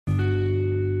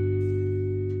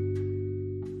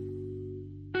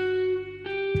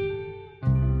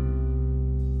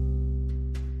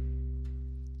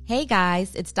Hey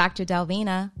guys, it's Dr.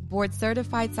 Delvina, board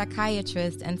certified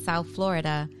psychiatrist in South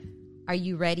Florida. Are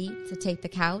you ready to take the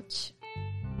couch?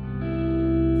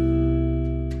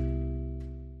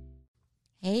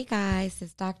 Hey guys,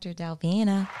 it's Dr.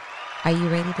 Delvina. Are you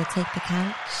ready to take the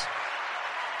couch?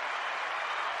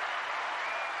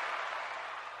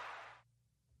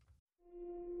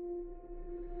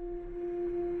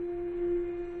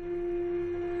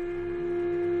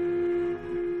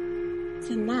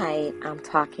 Tonight, I'm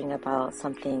talking about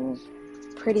something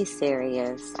pretty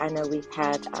serious. I know we've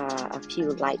had a few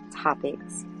light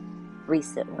topics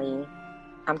recently.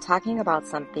 I'm talking about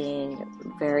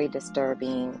something very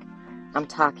disturbing. I'm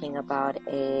talking about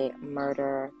a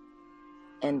murder,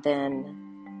 and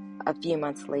then a few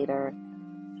months later,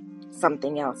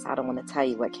 something else. I don't want to tell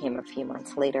you what came a few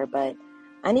months later, but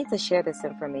I need to share this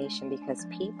information because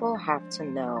people have to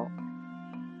know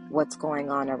what's going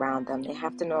on around them. They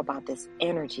have to know about this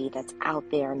energy that's out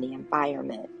there in the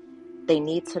environment. They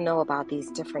need to know about these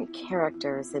different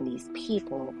characters and these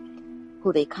people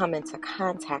who they come into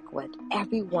contact with.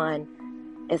 Everyone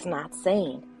is not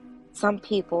sane. Some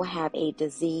people have a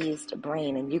diseased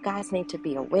brain, and you guys need to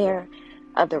be aware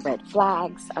of the red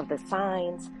flags, of the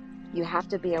signs. You have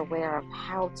to be aware of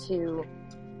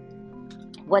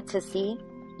what to see.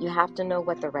 You have to know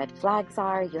what the red flags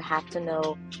are. You have to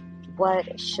know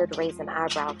what should raise an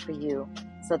eyebrow for you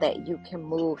so that you can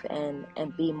move and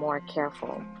be more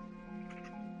careful.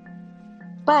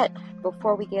 But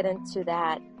before we get into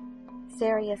that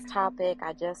serious topic,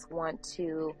 I just want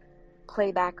to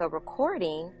play back a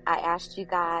recording I asked you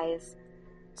guys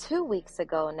 2 weeks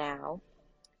ago now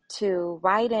to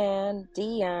write in,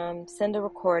 DM, send a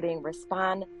recording,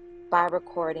 respond by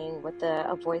recording with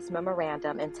a voice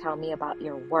memorandum and tell me about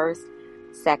your worst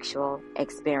sexual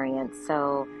experience.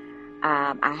 So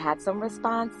I had some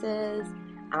responses.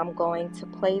 I'm going to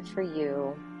play for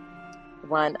you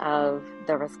one of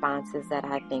the responses that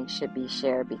I think should be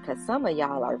shared because some of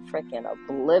y'all are freaking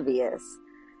oblivious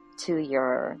to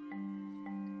your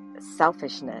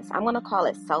selfishness. I'm going to call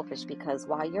it selfish because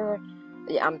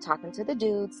I'm talking to the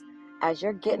dudes, as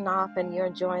you're getting off and you're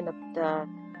enjoying the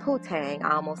poo-tang,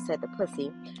 I almost said the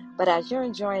pussy, but as you're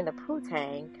enjoying the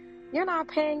poo-tang, you're not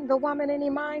paying the woman any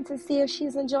mind to see if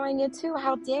she's enjoying it too.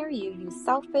 How dare you, you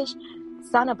selfish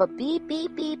son of a beep,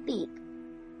 beep, beep, beep.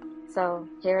 So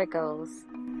here it goes.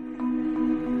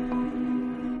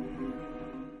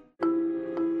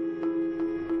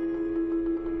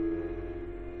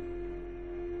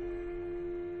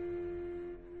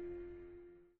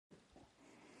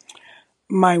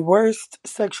 My worst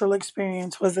sexual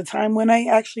experience was a time when I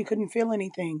actually couldn't feel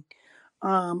anything.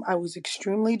 I was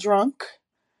extremely drunk.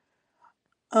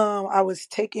 I was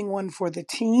taking one for the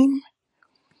team.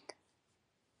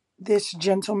 This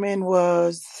gentleman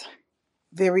was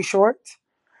very short,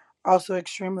 also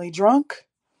extremely drunk.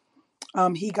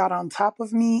 He got on top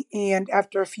of me, and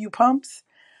after a few pumps,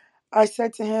 I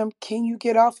said to him, "Can you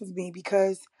get off of me?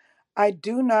 Because I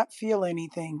do not feel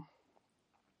anything."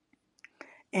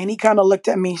 And he kind of looked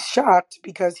at me shocked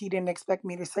because he didn't expect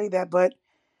me to say that, but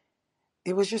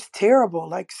it was just terrible.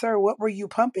 Like, sir, what were you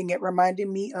pumping? It reminded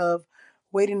me of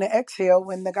Waiting to Exhale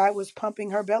when the guy was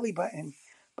pumping her belly button.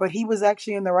 But he was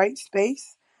actually in the right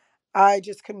space. I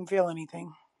just couldn't feel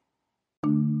anything.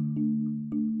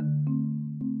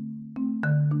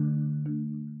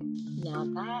 Now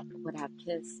that would have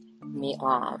pissed me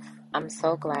off. I'm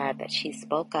so glad that she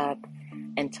spoke up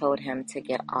and told him to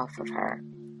get off of her.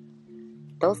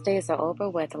 Those days are over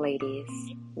with,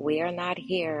 ladies. We are not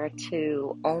here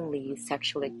to only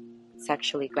sexually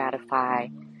gratify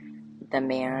the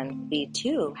man. We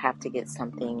too have to get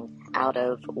something out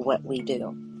of what we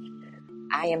do.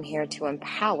 I am here to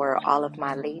empower all of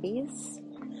my ladies,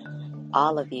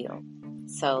 all of you.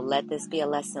 So let this be a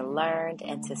lesson learned.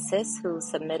 And to sis who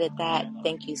submitted that,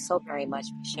 thank you so very much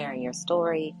for sharing your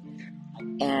story.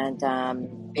 And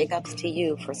big ups to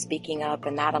you for speaking up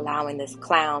and not allowing this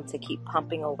clown to keep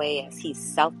pumping away as he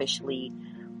selfishly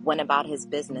went about his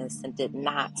business and did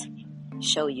not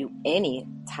show you any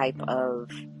type of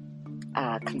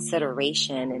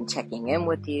consideration and checking in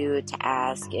with you to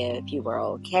ask if you were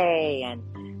okay and,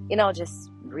 just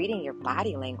reading your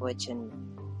body language and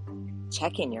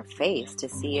checking your face to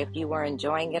see if you were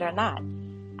enjoying it or not.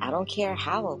 I don't care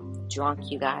how drunk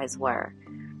you guys were.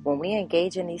 When we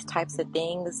engage in these types of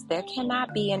things, there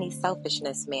cannot be any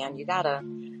selfishness, man.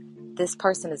 This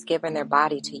person is giving their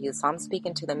body to you. So I'm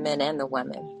speaking to the men and the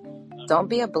women. Don't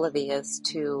be oblivious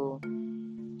to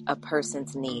a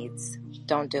person's needs.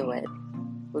 Don't do it.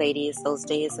 Ladies, those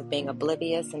days of being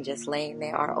oblivious and just laying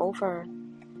there are over.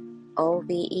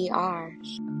 OVER.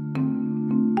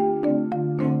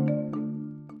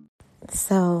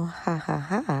 So, ha ha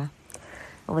ha.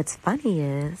 What's funny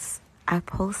is I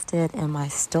posted in my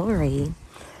story,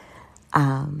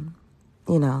 a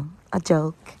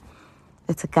joke.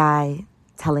 It's a guy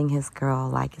telling his girl,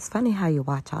 like, it's funny how you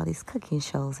watch all these cooking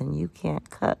shows and you can't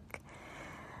cook.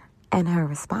 And her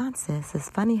response is, it's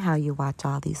funny how you watch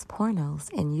all these pornos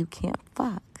and you can't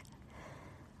fuck.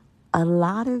 A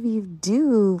lot of you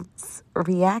dudes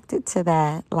reacted to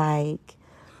that like,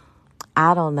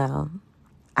 I don't know.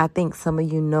 I think some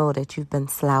of you know that you've been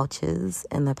slouches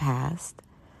in the past.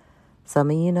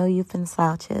 Some of you know you've been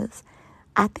slouches.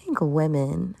 I think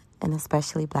women, and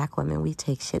especially black women, we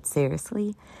take shit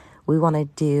seriously. We want to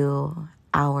do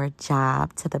our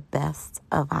job to the best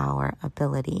of our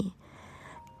ability.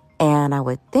 And I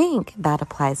would think that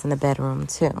applies in the bedroom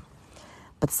too.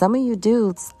 But some of you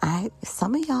dudes,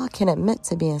 some of y'all can admit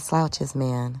to being slouches,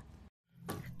 man.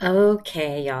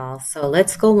 Okay, y'all. So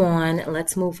let's go on.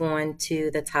 Let's move on to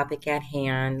the topic at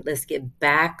hand. Let's get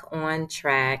back on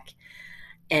track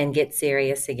and get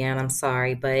serious again. I'm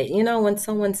sorry. But, when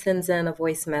someone sends in a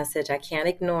voice message, I can't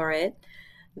ignore it.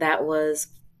 That was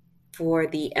for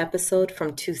the episode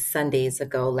from 2 Sundays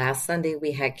ago. Last Sunday,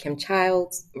 we had Kim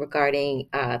Childs regarding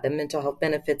the mental health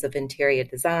benefits of interior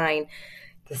design.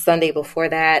 The Sunday before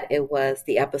that, it was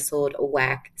the episode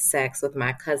Whack Sex with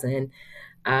my cousin.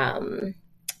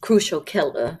 Crucial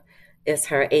Killer is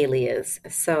her alias.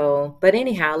 So, but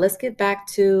anyhow, let's get back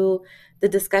to the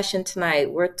discussion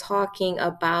tonight. We're talking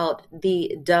about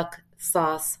the duck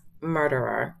sauce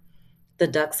murderer. The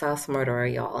duck sauce murderer,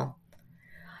 y'all.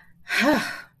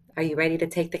 Are you ready to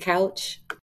take the couch?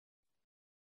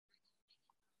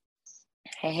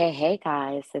 Hey,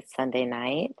 guys. It's Sunday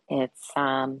night. It's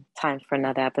time for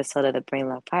another episode of the Brain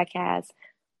Love Podcast.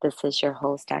 This is your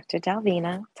host, Dr.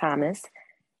 Dalvina Thomas,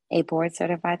 a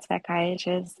board-certified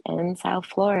psychiatrist in South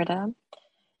Florida.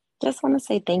 Just want to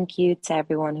say thank you to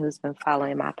everyone who's been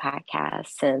following my podcast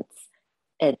since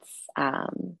its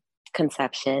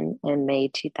conception in May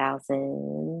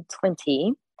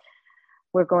 2020.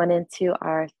 We're going into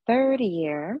our third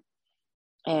year,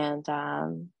 and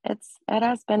it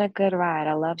has been a good ride.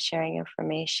 I love sharing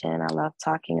information. I love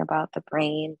talking about the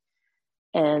brain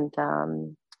and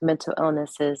mental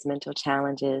illnesses, mental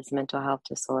challenges, mental health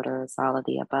disorders, all of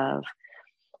the above.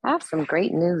 I have some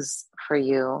great news for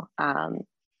you. I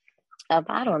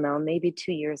don't know, maybe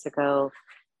 2 years ago,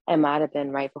 it might have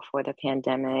been right before the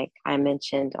pandemic, I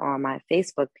mentioned on my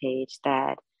Facebook page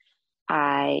that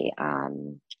I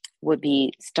would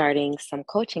be starting some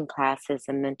coaching classes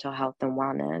in mental health and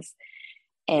wellness.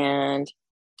 And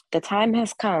the time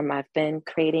has come. I've been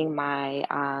creating my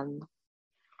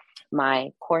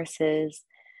courses.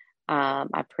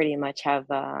 I pretty much have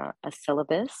a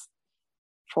syllabus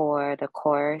for the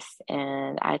course,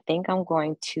 and I think I'm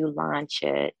going to launch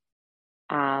it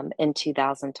in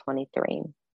 2023.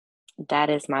 That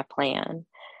is my plan.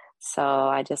 So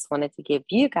I just wanted to give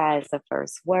you guys the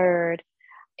first word.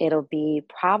 It'll be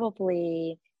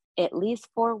probably at least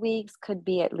 4 weeks, could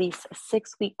be at least a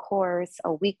 6-week course,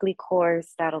 a weekly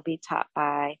course that'll be taught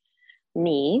by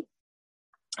me.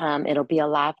 It'll be a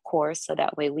live course, so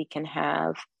that way we can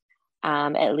have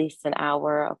at least an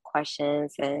hour of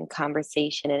questions and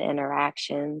conversation and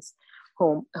interactions,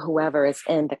 whoever is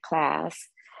in the class,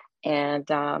 and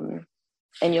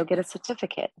you'll get a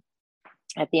certificate.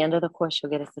 At the end of the course,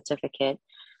 you'll get a certificate,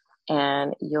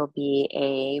 and you'll be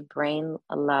a Brain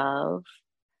Love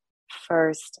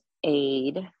first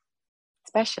aid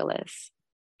specialist.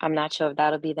 I'm not sure if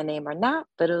that'll be the name or not,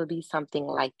 but it'll be something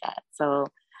like that. So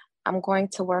I'm going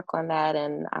to work on that,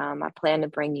 and I plan to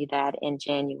bring you that in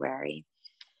January.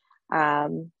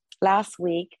 Last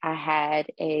week, I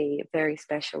had a very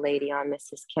special lady on,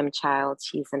 Mrs. Kim Childs.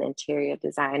 She's an interior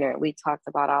designer. We talked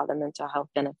about all the mental health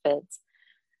benefits.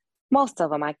 Most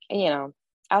of them, I'll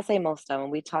say most of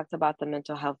them. We talked about the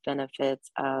mental health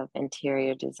benefits of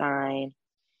interior design.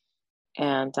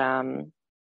 And I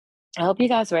hope you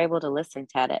guys were able to listen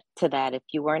to that. If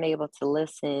you weren't able to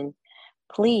listen,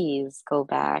 please go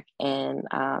back and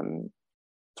go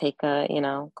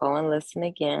and listen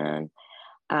again,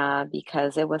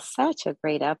 because it was such a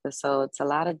great episode. It's a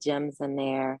lot of gems in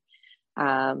there,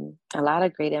 a lot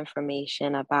of great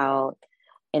information about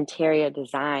interior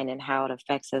design and how it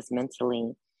affects us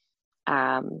mentally.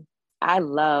 I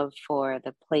love for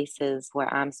the places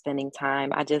where I'm spending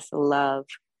time. I just love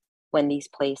when these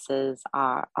places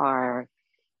are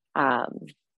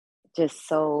just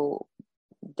so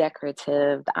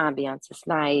decorative. The ambiance is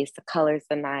nice. The colors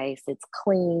are nice. It's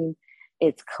clean.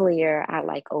 It's clear. I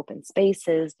like open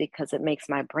spaces because it makes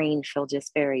my brain feel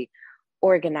just very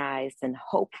organized and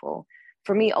hopeful.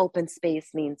 For me, open space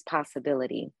means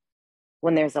possibility.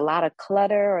 when there's a lot of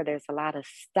clutter or there's a lot of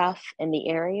stuff in the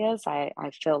areas, I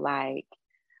feel like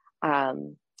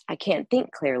I can't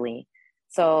think clearly.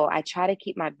 So I try to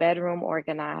keep my bedroom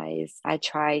organized.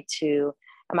 And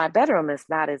my bedroom is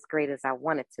not as great as I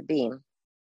want it to be.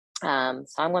 So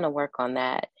I'm going to work on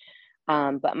that.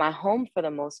 But my home, for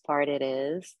the most part, it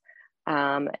is,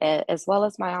 as well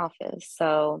as my office.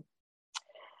 So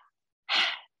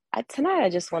tonight I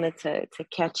just wanted to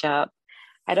catch up.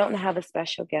 I don't have a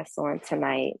special guest on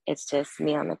tonight. It's just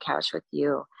me on the couch with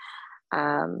you.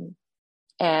 And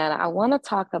I want to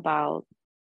talk about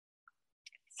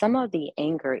some of the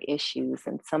anger issues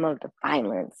and some of the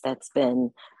violence that's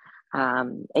been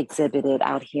exhibited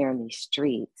out here in these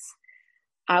streets.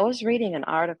 I was reading an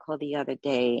article the other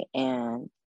day, and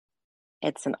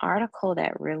it's an article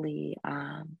that really,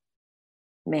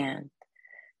 man,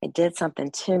 it did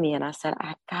something to me. And I said,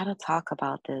 I gotta talk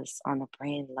about this on the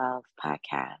Brain Love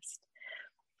podcast.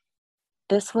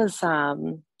 This was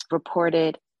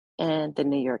reported in the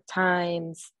New York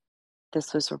Times.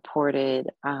 This was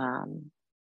reported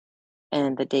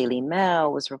in the Daily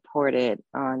Mail, was reported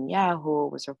on Yahoo,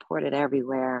 was reported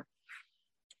everywhere.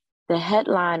 The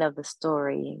headline of the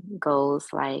story goes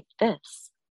like this: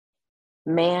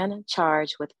 Man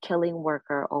charged with killing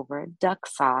worker over duck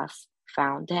sauce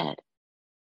found dead,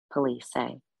 police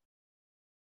say.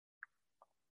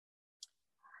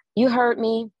 You heard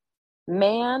me.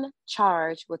 Man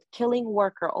charged with killing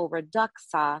worker over duck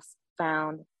sauce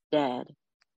found dead.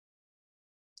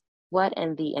 What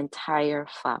in the entire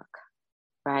fuck,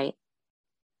 right?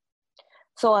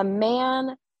 So a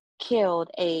man killed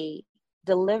a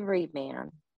delivery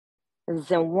man.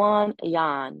 Zewan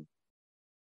Yan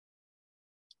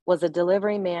was a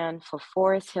delivery man for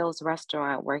Forest Hills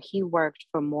restaurant where he worked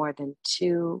for more than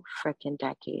 2 freaking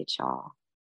decades, y'all.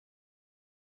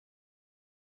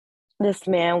 This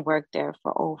man worked there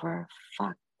for over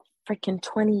freaking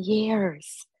 20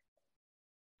 years.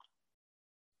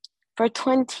 For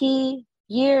 20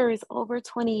 years, over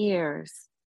 20 years.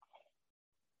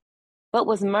 But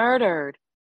was murdered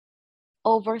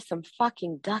over some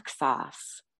fucking duck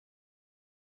sauce.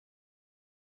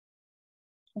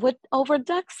 Over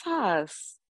duck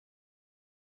sauce.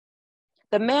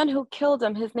 The man who killed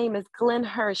him, his name is Glenn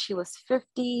Hirsch. He was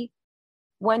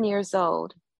 51 years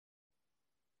old.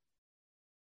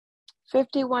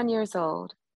 51 years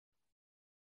old.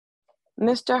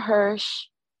 Mr. Hirsch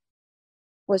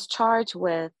was charged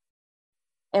with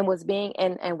and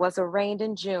was arraigned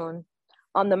in June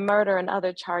on the murder and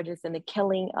other charges in the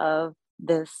killing of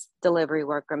this delivery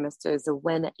worker, Mr.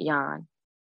 Zewan Yan.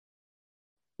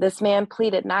 This man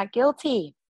pleaded not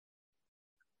guilty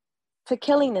to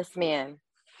killing this man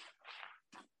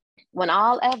when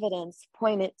all evidence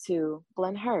pointed to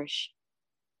Glenn Hirsch.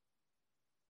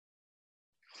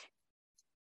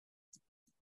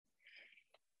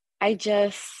 It's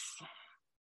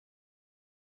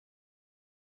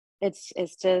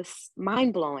just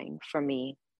mind-blowing for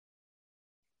me.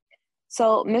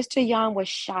 So Mr. Yan was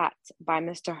shot by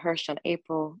Mr. Hirsch on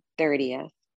April 30th,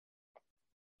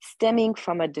 stemming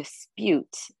from a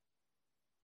dispute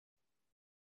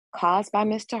caused by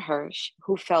Mr. Hirsch,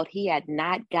 who felt he had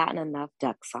not gotten enough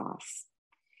duck sauce.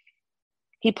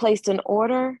 He placed an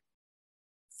order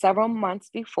several months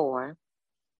before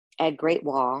at Great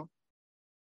Wall,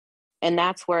 and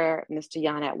that's where Mr.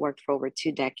 Yan had worked for over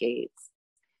 2 decades.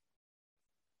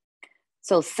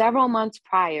 So several months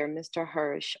prior, Mr.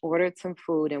 Hirsch ordered some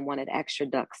food and wanted extra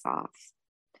duck sauce.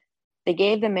 They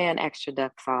gave the man extra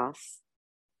duck sauce,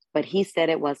 but he said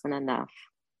it wasn't enough.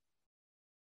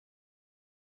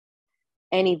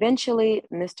 And eventually,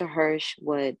 Mr. Hirsch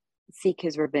would seek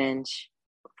his revenge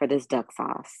for this duck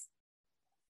sauce.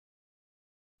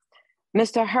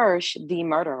 Mr. Hirsch, the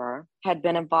murderer, had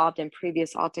been involved in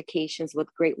previous altercations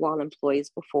with Great Wall employees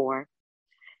before.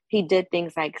 He did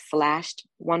things like slashed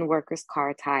one worker's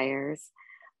car tires.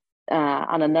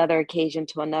 On another occasion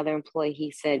to another employee,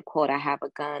 he said, quote, "I have a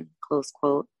gun," close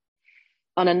quote.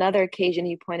 On another occasion,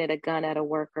 he pointed a gun at a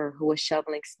worker who was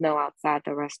shoveling snow outside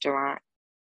the restaurant.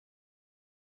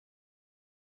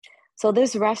 So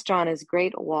this restaurant is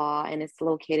Great Wall, and it's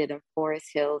located in Forest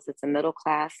Hills. It's a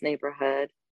middle-class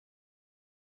neighborhood.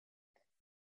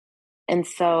 And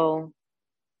so,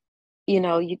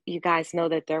 you guys know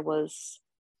that there was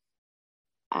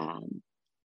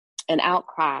an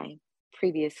outcry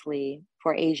previously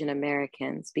for Asian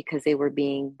Americans because they were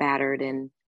being battered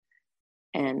and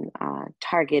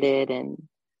targeted and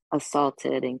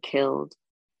assaulted and killed.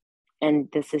 And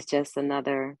this is just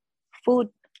another food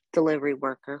delivery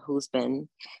worker who's been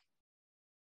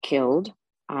killed.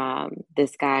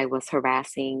 This guy was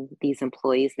harassing these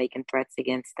employees, making threats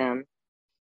against them.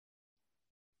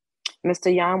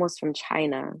 Mr. Yan was from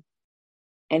China,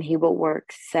 and he would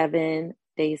work 7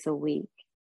 days a week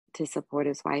to support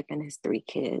his wife and his 3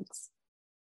 kids.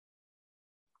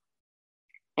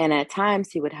 And at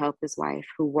times he would help his wife,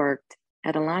 who worked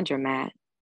at a laundromat.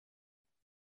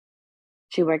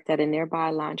 She worked at a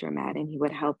nearby laundromat, and he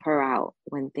would help her out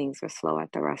when things were slow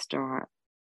at the restaurant.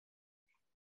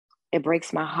 It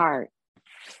breaks my heart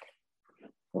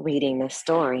reading this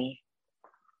story.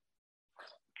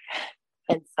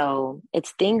 And so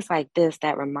it's things like this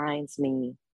that reminds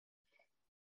me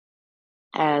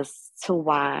as to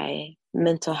why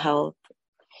mental health,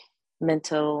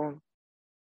 the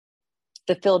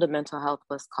field of mental health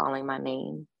was calling my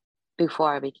name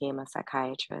before I became a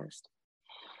psychiatrist.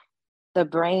 The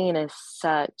brain is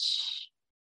such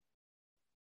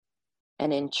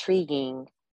an intriguing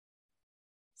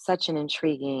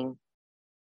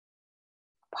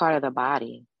part of the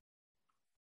body.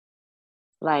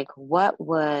 Like, what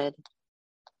would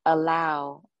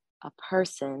allow a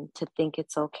person to think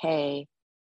it's okay,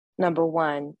 number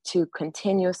one, to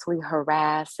continuously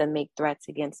harass and make threats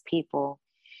against people?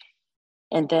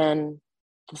 And then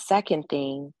the second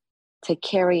thing, to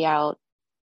carry out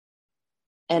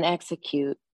and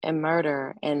execute and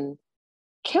murder and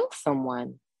kill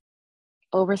someone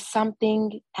over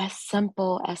something as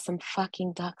simple as some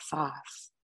fucking duck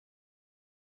sauce.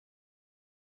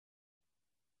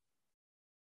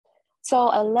 So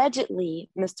allegedly,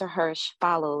 Mr. Hirsch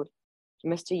followed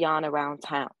Mr. Yan around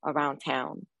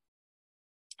town.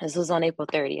 This was on April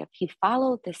 30th. He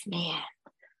followed this man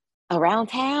around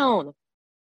town.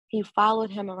 He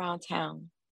followed him around town.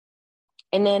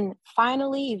 And then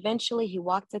eventually, he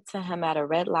walked up to him at a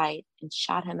red light and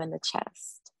shot him in the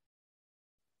chest.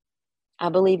 I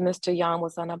believe Mr. Yan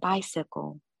was on a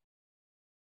bicycle.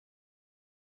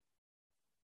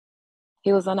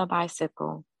 He was on a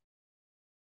bicycle.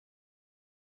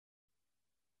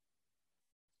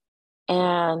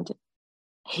 And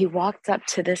he walked up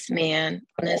to this man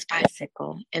on his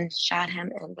bicycle and shot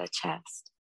him in the chest.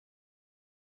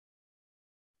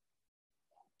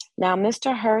 Now,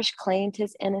 Mr. Hirsch claimed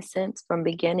his innocence from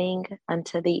beginning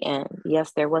unto the end.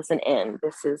 Yes, there was an end.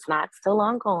 This is not still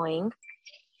ongoing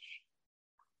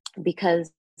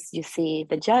because, you see,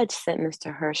 the judge sent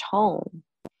Mr. Hirsch home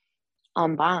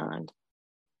on bond.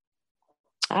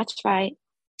 That's right.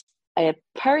 A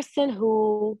person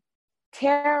who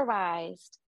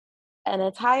terrorized an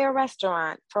entire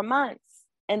restaurant for months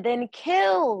and then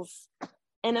kills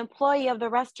an employee of the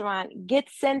restaurant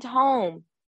gets sent home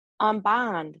on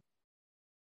bond.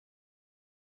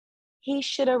 He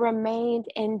should have remained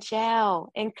in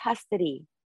jail, in custody.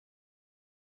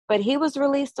 But he was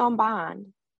released on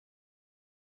bond.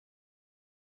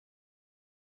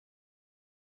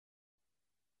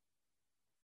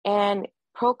 And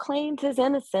proclaimed his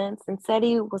innocence and said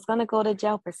he was going to go to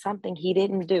jail for something he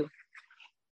didn't do.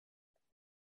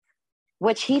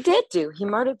 Which he did do. He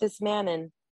murdered this man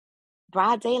in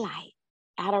broad daylight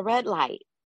at a red light.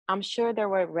 I'm sure there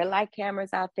were red light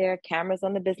cameras out there, cameras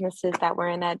on the businesses that were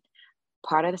in that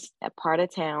part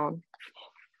of town.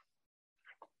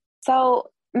 So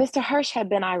Mr. Hirsch had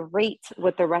been irate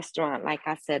with the restaurant, like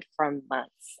I said, for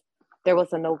months. There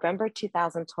was a November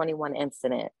 2021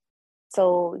 incident.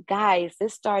 So guys,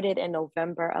 this started in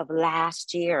November of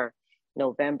last year.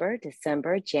 November,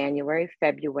 December, January,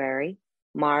 February,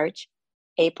 March,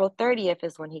 April 30th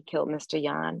is when he killed Mr.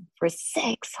 Yan for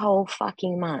 6 whole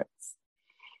fucking months.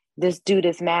 This dude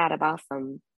is mad about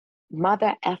some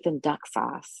mother effing duck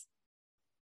sauce.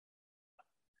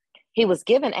 He was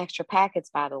given extra packets,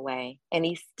 by the way, and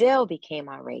he still became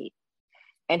irate.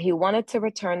 And he wanted to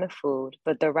return the food,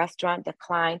 but the restaurant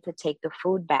declined to take the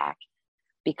food back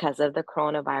because of the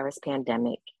coronavirus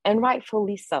pandemic, and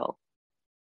rightfully so.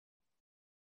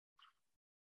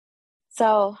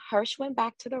 So Hirsch went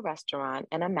back to the restaurant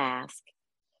in a mask.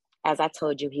 As I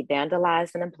told you, he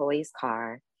vandalized an employee's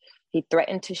car. He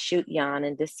threatened to shoot Yan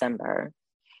in December.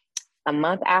 A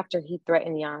month after he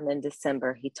threatened Yan in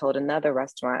December, he told another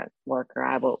restaurant worker,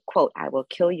 I will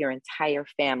kill your entire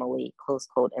family, close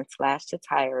quote, and slashed the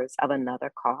tires of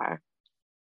another car.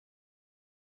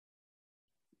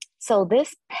 So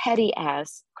this petty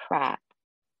ass crap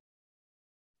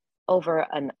over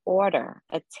an order,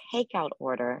 a takeout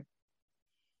order,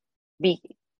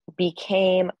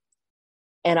 became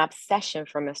an obsession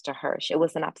for Mr. Hirsch. It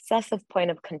was an obsessive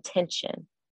point of contention.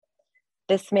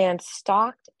 This man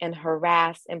stalked and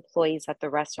harassed employees at the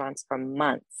restaurants for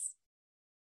months.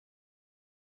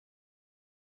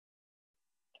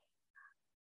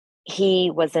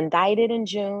 He was indicted in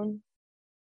June.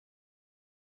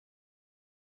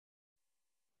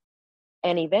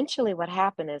 And eventually what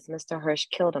happened is Mr. Hirsch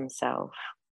killed himself.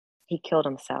 He killed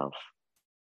himself.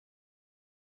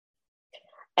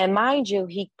 And mind you,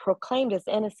 he proclaimed his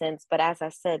innocence, but as I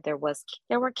said, there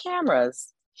were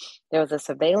cameras. There was a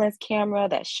surveillance camera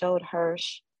that showed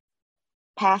Hirsch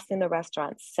passing the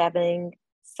restaurant seven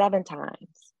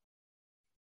times.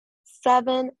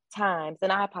 7 times.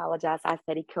 And I apologize. I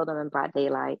said he killed him in broad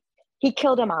daylight. He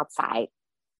killed him outside.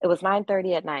 It was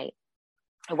 9:30 at night.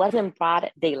 It wasn't broad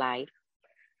daylight,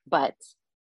 but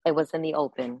it was in the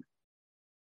open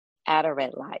at a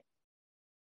red light.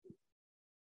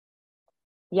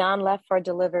 Jan left for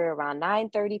delivery around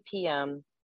 9:30 p.m.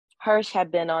 Hirsch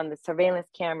had been on the surveillance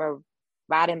camera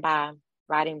riding by,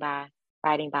 riding by,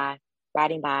 riding by,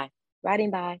 riding by,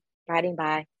 riding by, riding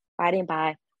by, riding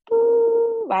by,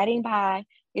 boo, riding by.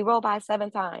 He rolled by 7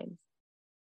 times.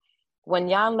 When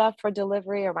Jan left for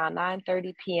delivery around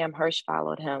 9:30 p.m., Hirsch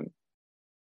followed him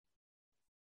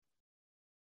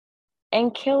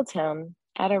and killed him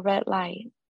at a red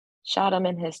light, shot him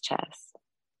in his chest.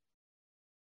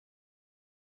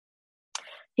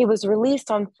 He was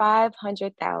released on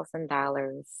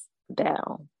 $500,000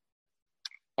 bail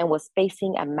and was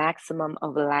facing a maximum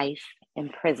of life in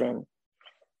prison.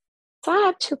 So I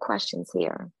have 2 questions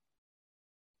here.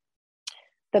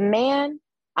 The man,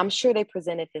 I'm sure they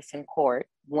presented this in court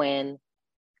when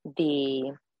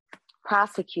the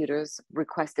prosecutors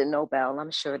requested no bail.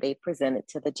 I'm sure they presented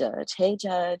to the judge. Hey,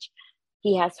 judge,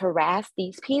 he has harassed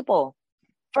these people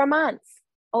for months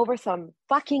over some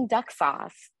fucking duck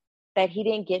sauce that he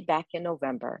didn't get back in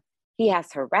November. He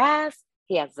has harassed,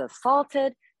 he has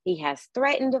assaulted, he has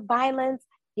threatened violence,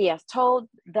 he has told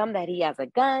them that he has a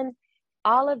gun.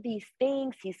 All of these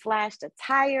things, he slashed a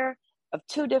tire of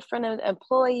 2 different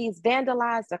employees,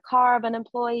 vandalized a car of an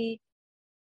employee.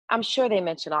 I'm sure they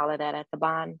mentioned all of that at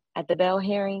the bail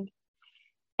hearing.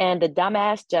 And the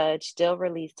dumbass judge still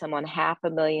released him on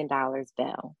 $500,000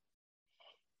 bail,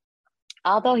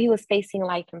 although he was facing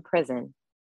life in prison.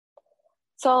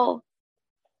 So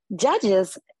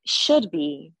judges should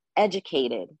be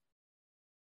educated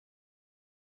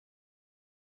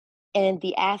in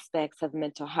the aspects of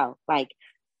mental health. Like,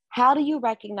 how do you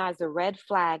recognize a red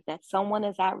flag that someone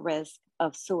is at risk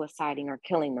of suiciding or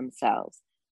killing themselves?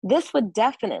 These would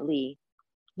definitely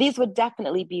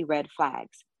be red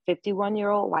flags.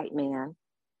 51-year-old white man,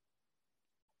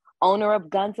 owner of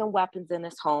guns and weapons in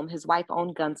his home. His wife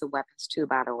owned guns and weapons too,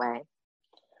 by the way.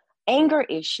 Anger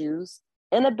issues,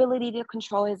 inability to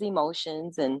control his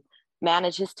emotions and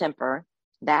manage his temper.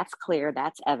 That's clear,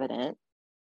 that's evident.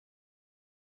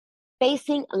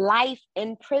 Facing life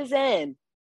in prison.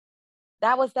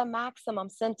 That was the maximum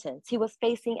sentence. He was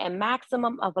facing a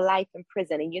maximum of life in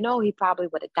prison. And you know, he probably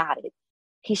would have got it.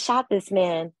 He shot this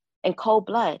man in cold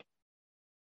blood.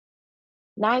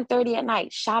 9:30 at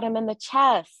night, shot him in the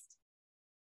chest.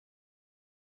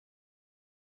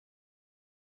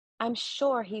 I'm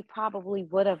sure he probably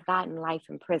would have gotten life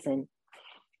in prison.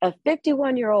 A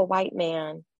 51-year-old white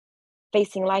man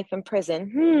facing life in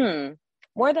prison,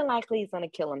 more than likely he's going to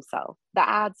kill himself. The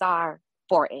odds are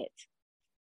for it.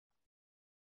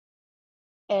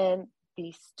 And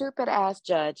the stupid ass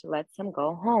judge lets him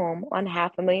go home on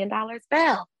 $500,000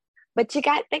 bail. But they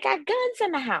got guns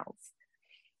in the house.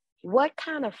 What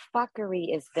kind of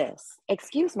fuckery is this?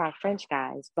 Excuse my French,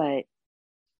 guys, but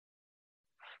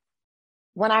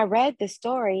when I read the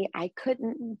story, I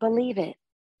couldn't believe it.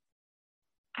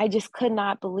 I just could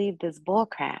not believe this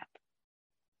bullcrap.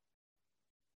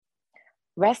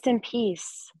 Rest in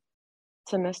peace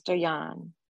to Mr.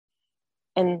 Jan.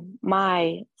 And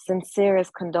my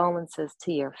sincerest condolences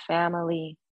to your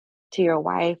family, to your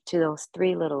wife, to those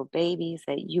 3 little babies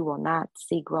that you will not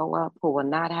see grow up, who will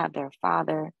not have their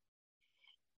father.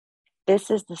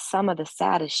 This is some of the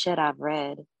saddest shit I've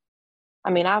read. I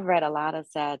mean, I've read a lot of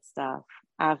sad stuff.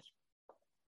 I've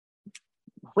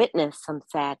witnessed some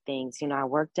sad things. You know, I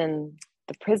worked in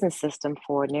the prison system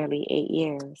for nearly 8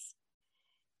 years.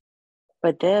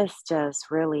 But this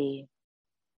really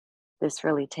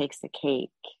takes the cake.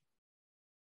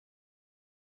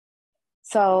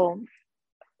 So,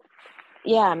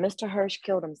 yeah, Mr. Hirsch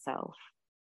killed himself.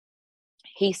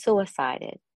 He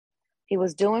suicided. He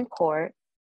was due in court.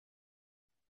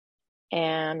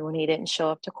 And when he didn't show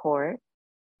up to court,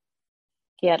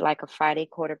 he had like a Friday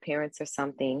court appearance or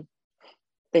something.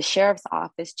 The sheriff's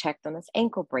office checked on his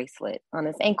ankle bracelet, on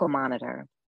his ankle monitor.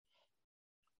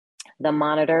 The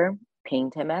monitor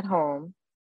pinged him at home.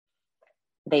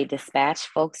 They dispatched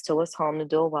folks to his home to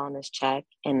do a wellness check,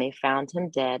 and they found him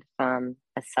dead from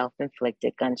a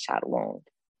self-inflicted gunshot wound.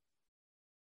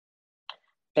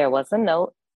 There was a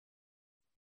note,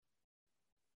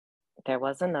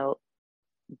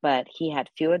 but he had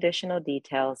few additional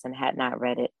details and had not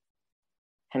read it.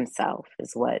 himself,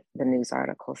 is what the news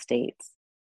article states.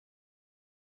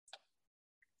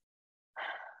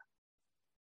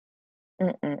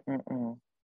 Mm-mm-mm-mm.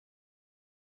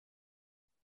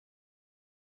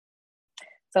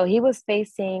 So he was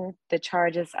facing the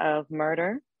charges of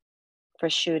murder for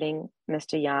shooting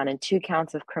Mr. Yan and 2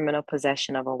 counts of criminal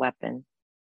possession of a weapon.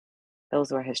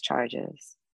 Those were his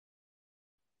charges.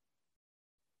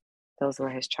 Those were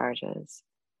his charges.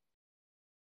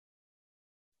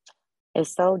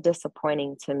 It's so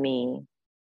disappointing to me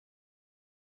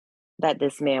that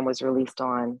this man was released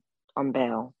on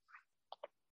bail.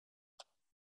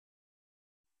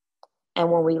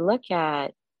 And when we look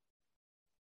at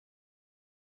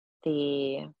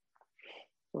the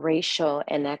racial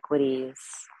inequities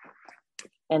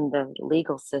in the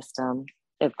legal system,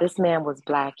 if this man was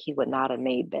Black, he would not have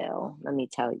made bail. Let me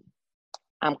tell you,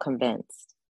 I'm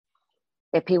convinced.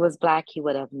 If he was Black, he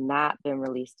would have not been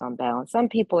released on bail. And some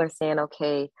people are saying,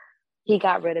 okay, he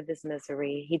got rid of his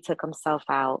misery. He took himself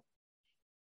out.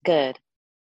 Good.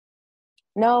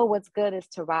 No, what's good is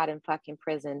to rot in fucking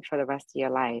prison for the rest of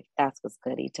your life. That's what's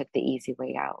good. He took the easy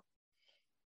way out.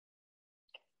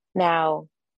 Now,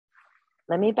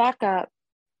 let me back up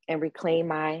and reclaim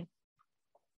my,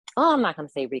 I'm not going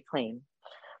to say reclaim,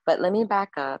 but let me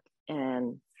back up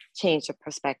and change the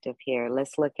perspective here.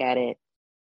 Let's look at it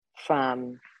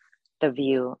from the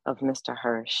view of Mr.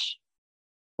 Hirsch.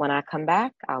 When I come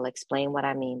back, I'll explain what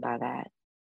I mean by that.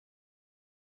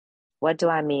 What do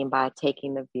I mean by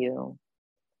taking the view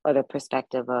or the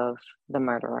perspective of the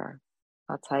murderer?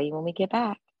 I'll tell you when we get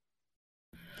back.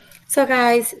 So,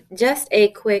 guys, just a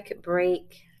quick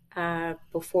break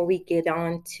before we get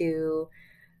on to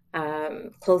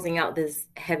closing out this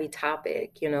heavy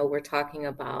topic. You know, we're talking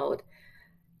about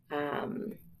a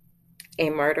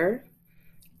murder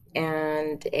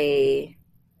and a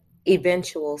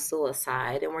eventual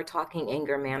suicide, and we're talking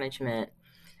anger management.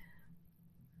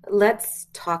 Let's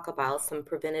talk about some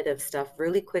preventative stuff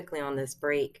really quickly on this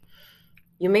break.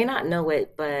 You may not know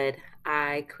it, but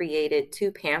I created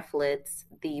 2 pamphlets,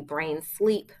 the Brain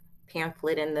Sleep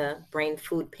pamphlet and the Brain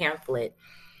Food pamphlet.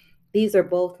 These are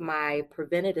both my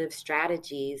preventative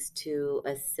strategies to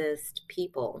assist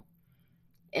people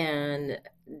in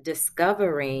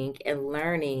discovering and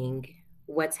learning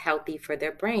what's healthy for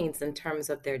their brains in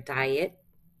terms of their diet,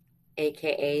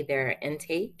 aka their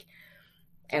intake,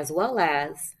 as well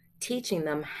as teaching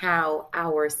them how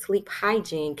our sleep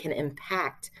hygiene can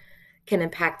impact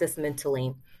us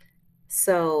mentally.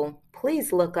 So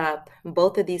please look up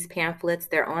both of these pamphlets.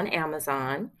 They're on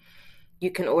Amazon.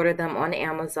 You can order them on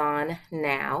Amazon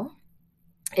now.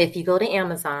 If you go to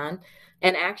Amazon,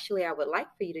 and actually I would like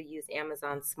for you to use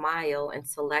Amazon Smile and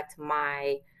select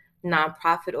my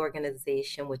nonprofit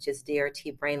organization, which is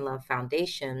DRT Brain Love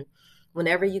Foundation.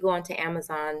 Whenever you go onto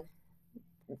Amazon,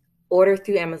 order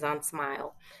through Amazon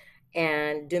Smile.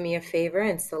 And do me a favor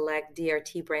and select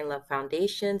DRT Brain Love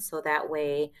Foundation so that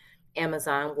way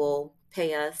Amazon will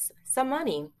pay us some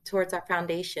money towards our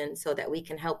foundation so that we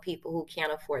can help people who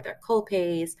can't afford their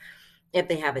copays. If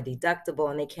they have a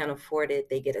deductible and they can't afford it,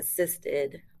 they get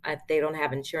assisted. If they don't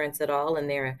have insurance at all and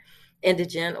they're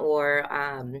indigent or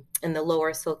in the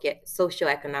lower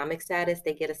socioeconomic status,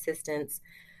 they get assistance.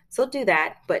 So do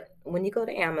that. But when you go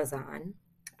to Amazon,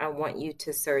 I want you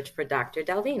to search for Dr.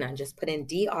 Delvina. Just put in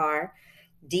DRDELVENA,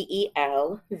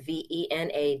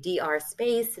 DR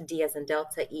space, D as in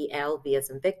Delta, EL, V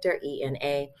as in Victor,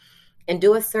 ENA, and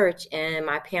do a search and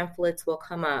my pamphlets will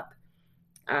come up.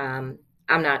 I'm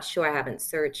not sure, I haven't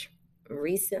searched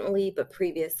recently, but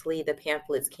previously the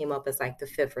pamphlets came up as like the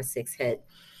 5th or 6th hit.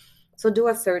 So do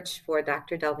a search for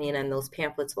Dr. Delvina and those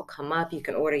pamphlets will come up. You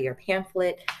can order your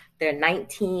pamphlet. They're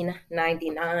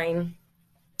 $19.99.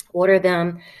 Order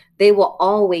them. They will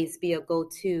always be a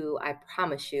go-to. I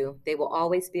promise you, they will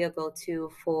always be a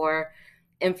go-to for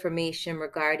information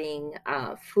regarding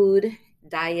food,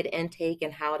 diet intake,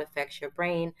 and how it affects your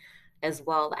brain, as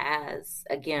well as,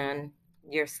 again,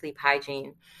 your sleep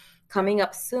hygiene. Coming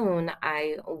up soon,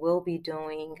 I will be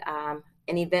doing an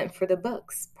event for the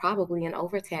books, probably in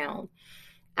Overtown.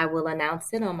 I will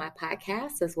announce it on my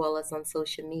podcast as well as on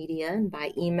social media and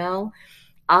by email,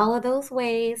 all of those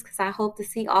ways, because I hope to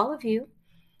see all of you.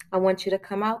 I want you to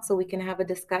come out so we can have a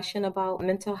discussion about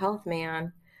mental health,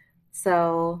 man.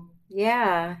 So,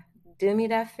 yeah, do me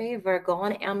that favor. Go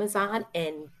on Amazon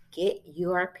and get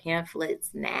your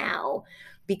pamphlets now.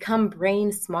 Become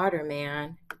brain smarter,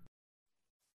 man.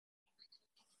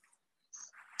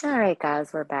 All right,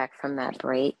 guys, we're back from that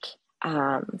break.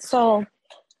 So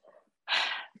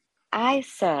I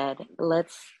said,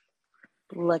 let's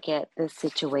look at this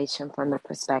situation from the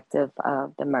perspective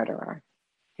of the murderer,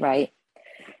 right?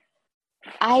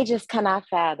 I just cannot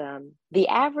fathom. The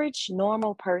average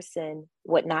normal person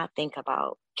would not think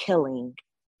about killing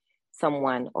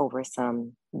someone over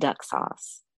some duck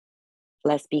sauce.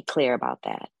 Let's be clear about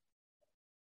that.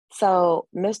 So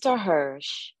Mr.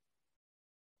 Hirsch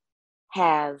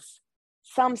has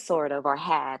some sort of, or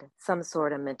had some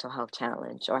sort of mental health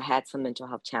challenge, or had some mental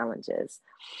health challenges.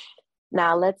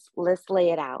 Now let's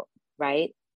lay it out,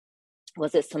 right?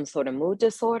 Was it some sort of mood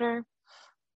disorder?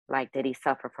 Like, did he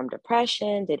suffer from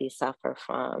depression? Did he suffer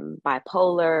from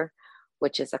bipolar,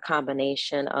 which is a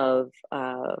combination of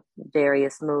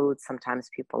various moods? Sometimes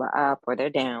people are up or they're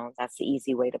down. That's the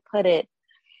easy way to put it.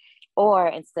 Or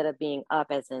instead of being up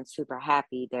as in super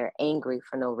happy, they're angry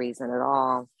for no reason at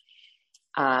all.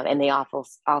 And they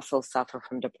also suffer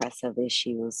from depressive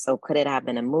issues. So could it have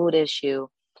been a mood issue?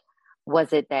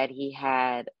 Was it that he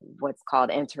had what's called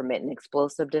intermittent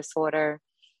explosive disorder?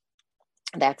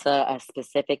 That's a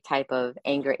specific type of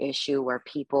anger issue where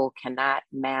people cannot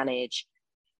manage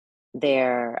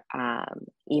their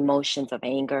emotions of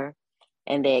anger,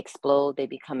 and they explode. They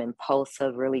become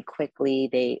impulsive really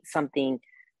quickly. Something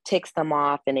ticks them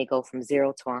off and they go from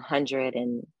 0 to 100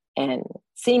 and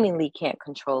seemingly can't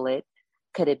control it.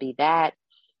 Could it be that?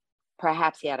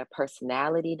 Perhaps he had a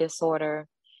personality disorder.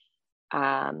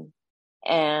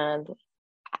 And,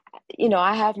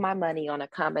 I have my money on a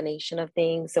combination of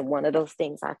things. And one of those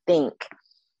things I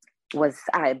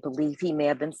believe he may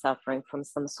have been suffering from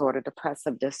some sort of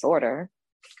depressive disorder.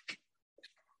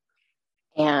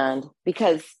 And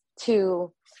because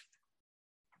to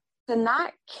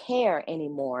not care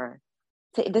anymore,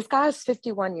 this guy is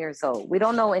 51 years old. We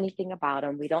don't know anything about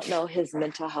him. We don't know his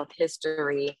mental health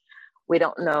history. We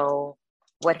don't know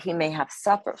what he may have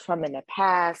suffered from in the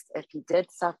past, if he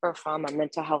did suffer from a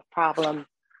mental health problem.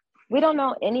 We don't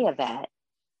know any of that.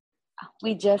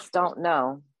 We just don't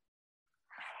know.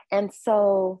 And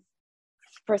so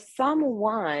for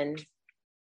someone,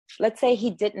 let's say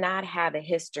he did not have a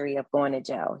history of going to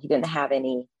jail. He didn't have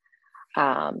any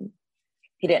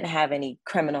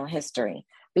criminal history,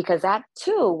 because that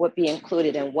too would be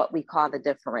included in what we call the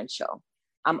differential.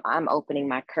 I'm opening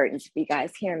my curtains if you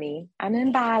guys hear me. I'm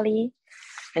in Bali.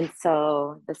 And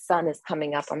so the sun is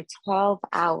coming up. I'm 12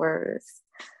 hours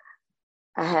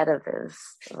ahead of this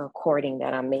recording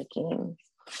that I'm making.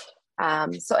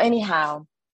 So anyhow,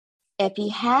 if he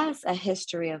has a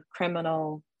history of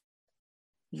criminal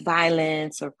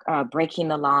violence or breaking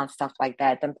the law and stuff like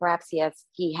that, then perhaps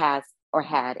he has or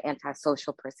had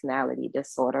antisocial personality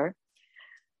disorder,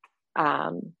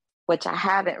 which I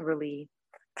haven't really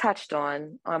touched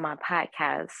on my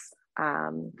podcast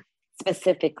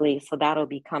specifically, so that'll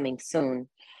be coming soon.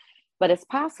 But it's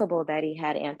possible that he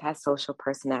had antisocial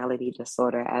personality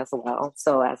disorder as well.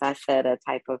 So as I said, a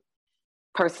type of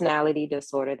personality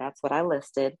disorder, that's what I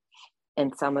listed,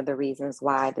 and some of the reasons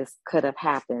why this could have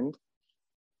happened.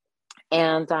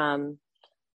 And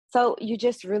so you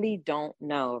just really don't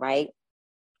know, right?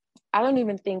 I don't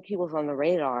even think he was on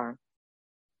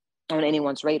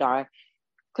anyone's radar,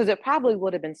 because it probably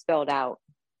would have been spelled out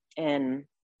in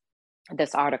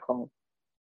this article.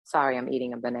 Sorry, I'm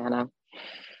eating a banana.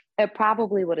 It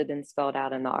probably would have been spelled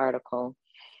out in the article.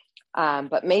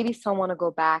 But maybe someone will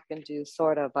go back and do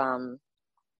sort of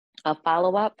a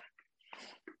follow-up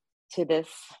to this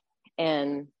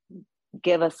and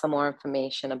give us some more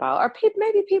information about, or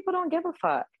maybe people don't give a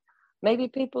fuck. Maybe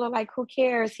people are like, who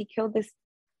cares? He killed this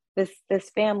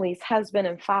family's husband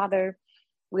and father.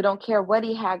 We don't care what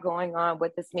he had going on.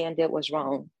 What this man did was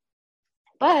wrong.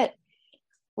 But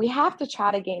we have to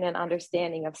try to gain an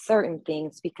understanding of certain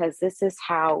things, because this is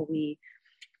how we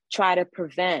try to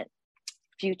prevent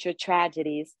future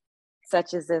tragedies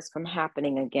such as this from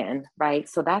happening again, right?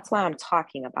 So that's why I'm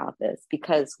talking about this,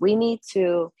 because we need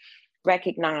to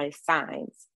recognize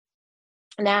signs.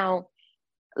 Now,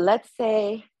 let's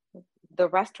say the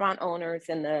restaurant owners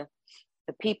and the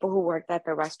people who worked at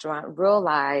the restaurant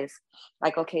realize,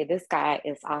 like, okay, this guy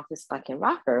is off his fucking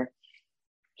rocker.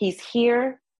 He's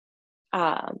here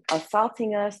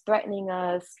assaulting us, threatening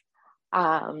us.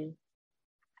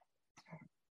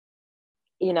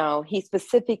 He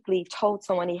specifically told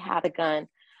someone he had a gun.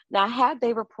 Now, had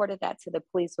they reported that to the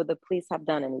police, would the police have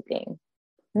done anything?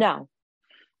 No,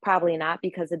 probably not,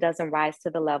 because it doesn't rise to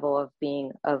the level of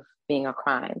being a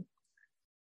crime.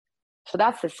 So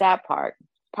that's the sad part.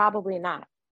 Probably not.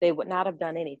 They would not have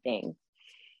done anything,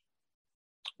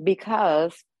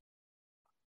 because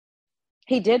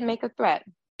he did make a threat.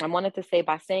 I wanted to say,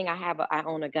 by saying I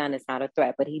own a gun is not a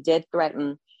threat, but he did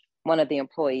threaten one of the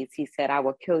employees. He said, I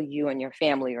will kill you and your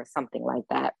family, or something like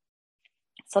that.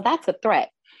 So that's a threat.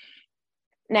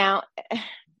 Now,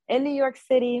 in New York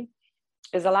City,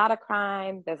 There's a lot of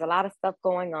crime. There's a lot of stuff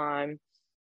going on.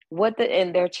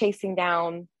 And they're chasing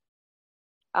down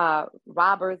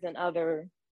robbers and other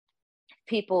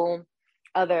people,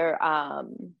 other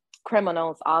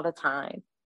criminals all the time.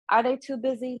 Are they too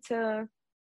busy to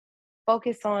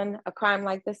focus on a crime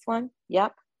like this one?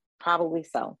 Yep, probably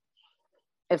so.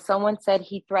 If someone said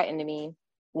he threatened me,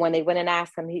 when they went and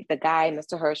asked him, the guy,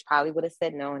 Mr. Hirsch, probably would have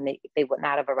said no, and they would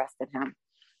not have arrested him.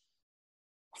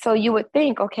 So you would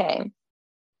think, okay,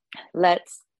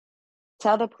 let's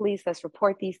tell the police, let's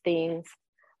report these things,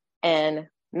 and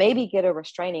maybe get a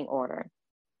restraining order.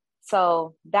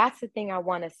 So that's the thing I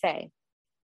want to say.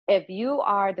 If you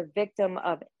are the victim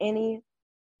of any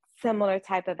similar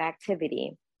type of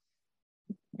activity,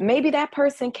 maybe that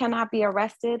person cannot be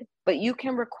arrested, but you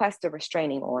can request a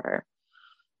restraining order.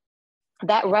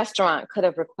 That restaurant could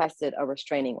have requested a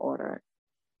restraining order.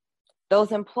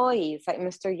 Those employees, like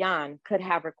Mr. Yan, could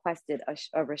have requested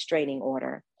a restraining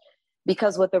order.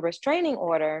 Because with a restraining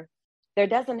order, there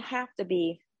doesn't have to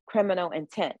be criminal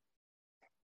intent.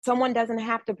 Someone doesn't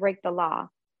have to break the law,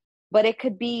 but it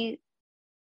could be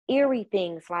eerie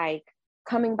things like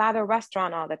coming by the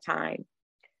restaurant all the time,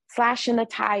 slashing the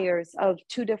tires of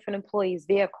 2 different employees'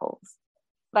 vehicles.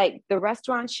 Like, the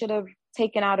restaurant should have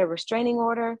taken out a restraining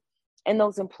order, and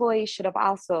those employees should have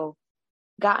also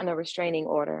gotten a restraining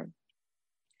order.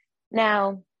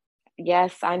 Now,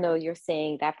 yes, I know you're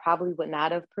saying that probably would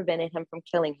not have prevented him from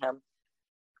killing him.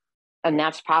 And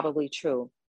that's probably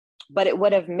true. But it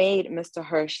would have made Mr.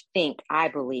 Hirsch think, I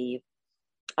believe,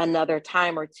 another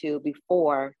time or two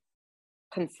before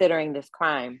considering this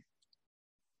crime.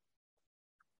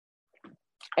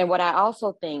 And what I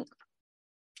also think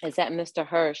is that Mr.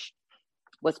 Hirsch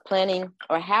was planning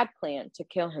or had planned to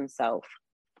kill himself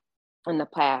in the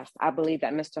past. I believe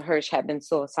that Mr. Hirsch had been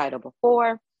suicidal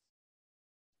before.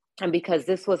 And because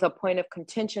this was a point of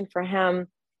contention for him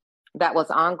that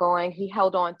was ongoing, he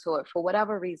held on to it. For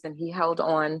whatever reason, he held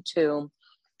on to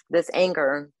this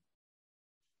anger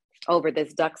over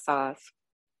this duck sauce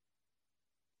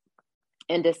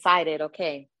and decided,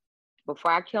 okay,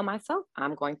 before I kill myself,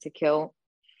 I'm going to kill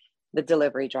the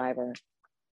delivery driver.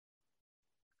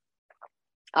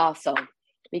 Also,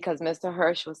 because Mr.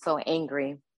 Hirsch was so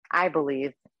angry, I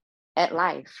believe, at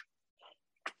life.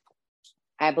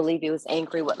 I believe he was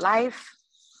angry with life.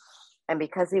 And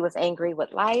because he was angry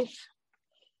with life,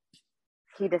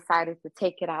 he decided to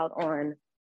take it out on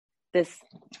this,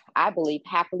 I believe,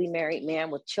 happily married man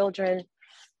with children,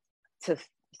 to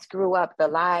screw up the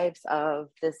lives of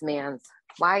this man's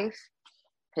wife,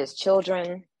 his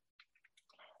children,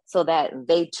 so that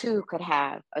they too could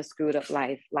have a screwed up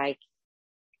life like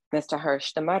Mr.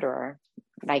 Hirsch, the murderer,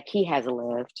 like he has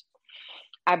lived.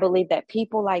 I believe that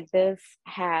people like this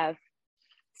have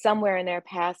somewhere in their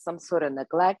past some sort of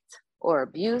neglect or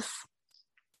abuse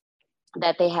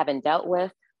that they haven't dealt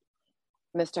with.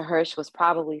 Mr. Hirsch was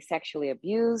probably sexually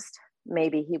abused.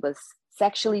 Maybe he was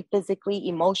sexually, physically,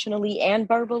 emotionally, and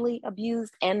verbally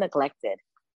abused and neglected.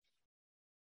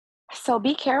 So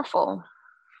be careful.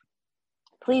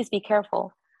 Please be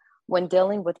careful when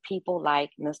dealing with people like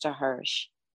Mr. Hirsch.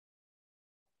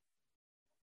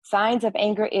 Signs of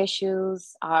anger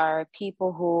issues are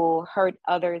people who hurt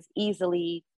others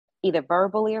easily, either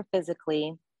verbally or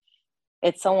physically.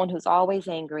 It's someone who's always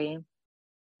angry.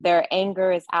 Their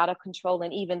anger is out of control,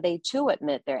 and even they too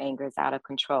admit their anger is out of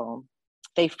control.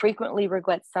 They frequently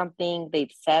regret something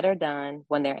they've said or done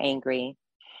when they're angry.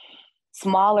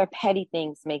 Small or petty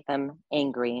things make them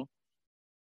angry.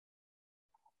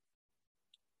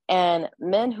 And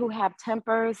men who have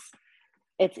tempers,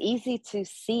 it's easy to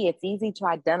see, it's easy to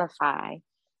identify.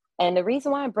 And the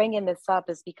reason why I'm bringing this up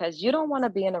is because you don't want to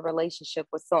be in a relationship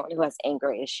with someone who has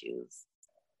anger issues,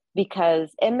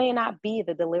 because it may not be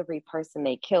the delivery person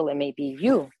they kill. It may be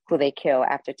you who they kill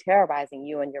after terrorizing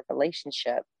you and your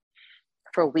relationship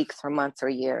for weeks or months or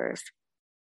years.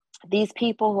 These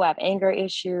people who have anger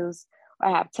issues or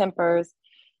have tempers,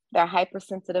 they're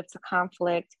hypersensitive to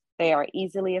conflict. They are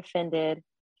easily offended.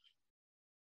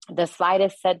 The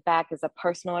slightest setback is a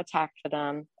personal attack for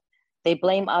them. They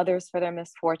blame others for their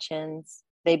misfortunes.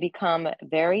 They become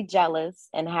very jealous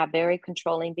and have very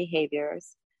controlling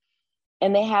behaviors.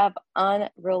 And they have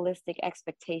unrealistic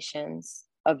expectations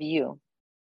of you.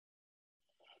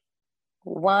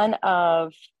 One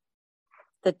of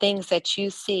the things that you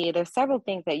see, there's several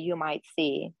things that you might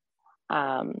see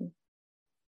that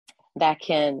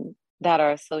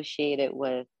are associated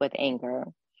with anger.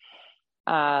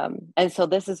 And so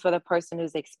this is for the person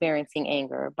who's experiencing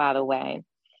anger, by the way.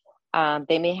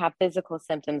 They may have physical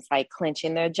symptoms like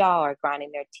clenching their jaw or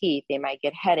grinding their teeth. They might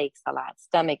get headaches a lot,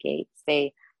 stomach aches.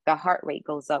 Their heart rate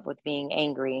goes up with being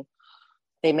angry.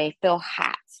 They may feel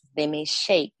hot. They may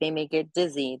shake. They may get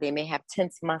dizzy. They may have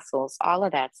tense muscles, all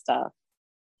of that stuff.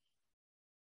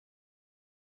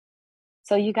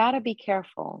 So you got to be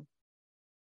careful.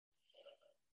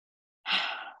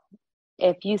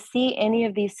 If you see any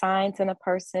of these signs in a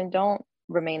person, don't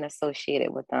remain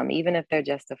associated with them, even if they're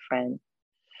just a friend,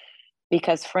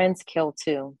 because friends kill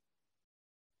too.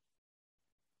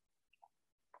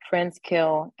 Friends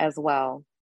kill as well.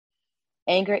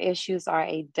 Anger issues are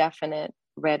a definite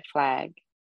red flag.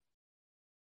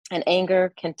 And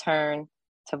anger can turn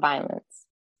to violence,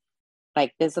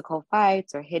 like physical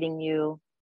fights or hitting you,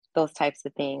 those types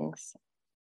of things.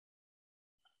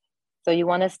 So you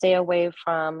want to stay away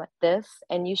from this,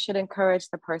 and you should encourage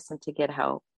the person to get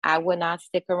help. I would not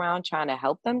stick around trying to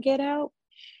help them get help,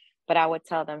 but I would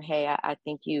tell them, hey, I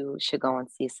think you should go and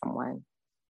see someone.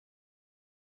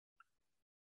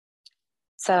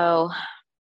 So,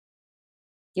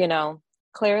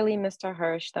 clearly Mr.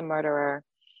 Hirsch, the murderer,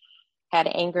 had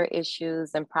anger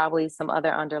issues and probably some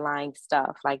other underlying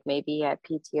stuff, like maybe he had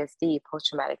PTSD,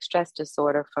 post-traumatic stress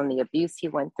disorder, from the abuse he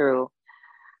went through.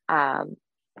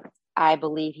 I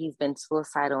believe he's been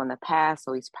suicidal in the past,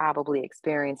 so he's probably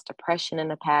experienced depression in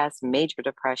the past, major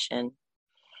depression.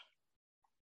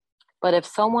 But if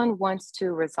someone wants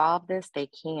to resolve this, they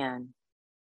can.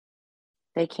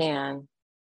 They can.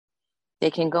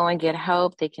 They can go and get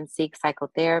help. They can seek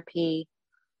psychotherapy.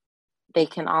 They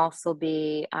can also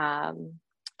be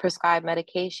prescribed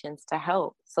medications to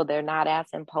help, so they're not as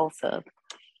impulsive.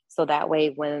 So that way,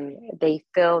 when they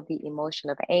feel the emotion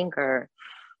of anger,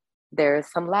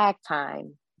 there's some lag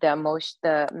time.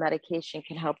 The medication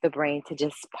can help the brain to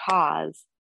just pause,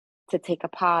 to take a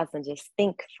pause and just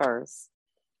think first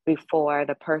before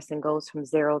the person goes from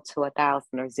 0 to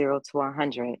 1,000 or 0 to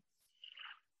 100.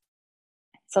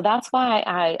 So that's why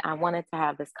I wanted to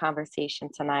have this conversation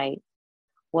tonight,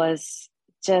 was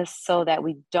just so that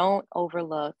we don't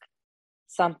overlook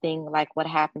something like what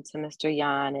happened to Mr.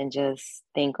 Yan and just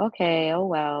think, okay, oh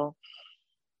well,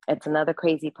 it's another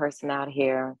crazy person out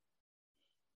here.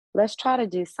 Let's try to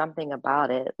do something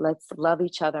about it. Let's love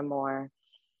each other more.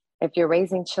 If you're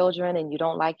raising children and you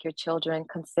don't like your children,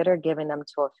 consider giving them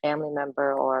to a family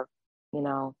member, or,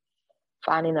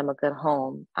 finding them a good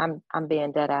home. I'm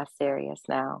being dead ass serious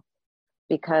now,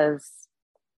 because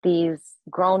these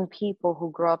grown people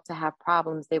who grow up to have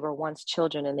problems, they were once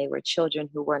children, and they were children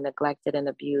who were neglected and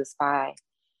abused by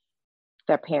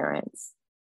their parents.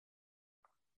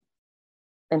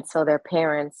 And so their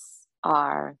parents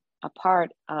are a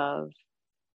part of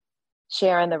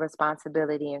sharing the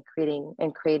responsibility and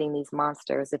creating these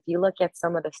monsters. If you look at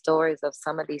some of the stories of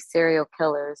some of these serial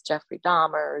killers, Jeffrey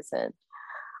Dahmers, and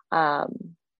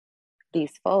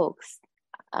these folks,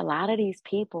 a lot of these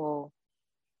people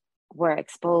were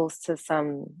exposed to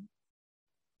some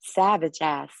savage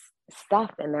ass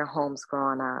stuff in their homes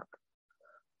growing up.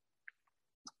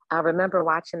 I remember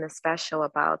watching the special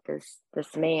about this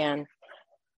man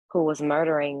who was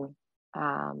murdering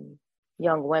young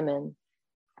women,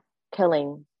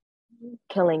 killing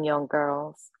young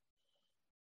girls.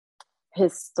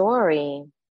 His story,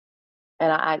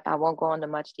 and I won't go into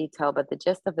much detail, but the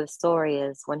gist of his story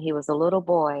is, when he was a little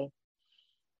boy,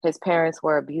 his parents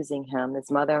were abusing him. His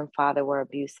mother and father were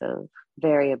abusive,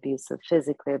 very abusive,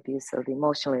 physically abusive,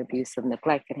 emotionally abusive,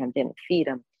 neglected him, didn't feed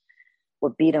him,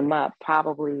 would beat him up,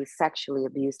 probably sexually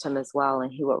abused him as well.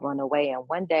 And he would run away. And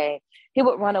one day he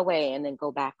would run away and then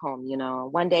go back home,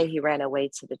 One day he ran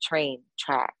away to the train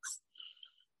tracks,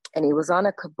 and he was in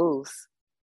a caboose.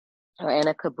 And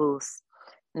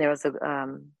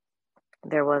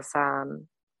there was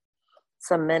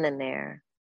some men in there.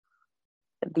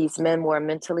 These men were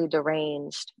mentally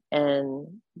deranged,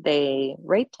 and they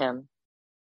raped him.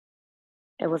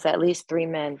 It was at least 3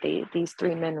 men. These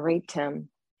 3 men raped him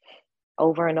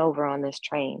over and over on this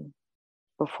train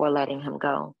before letting him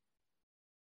go.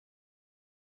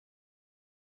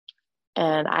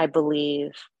 And I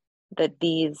believe that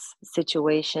these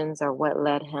situations are what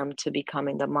led him to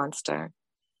becoming the monster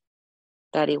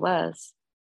that he was.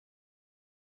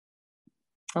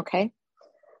 Okay?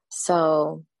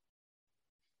 So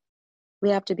we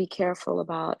have to be careful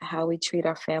about how we treat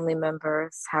our family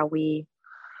members, how we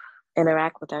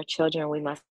interact with our children. We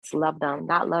must love them.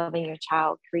 Not loving your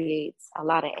child creates a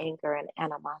lot of anger and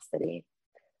animosity.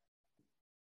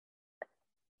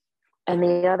 And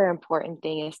the other important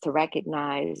thing is to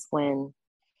recognize when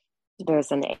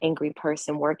there's an angry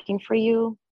person working for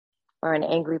you, or an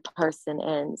angry person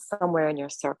somewhere in your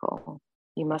circle.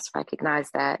 You must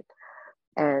recognize that.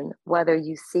 And whether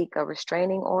you seek a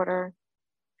restraining order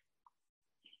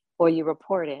or you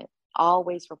report it,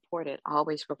 always report it,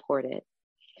 always report it.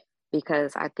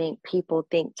 because I think people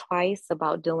think twice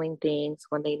about doing things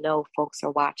when they know folks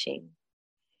are watching.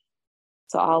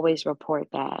 So always report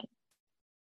that.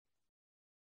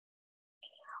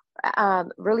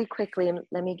 Really quickly,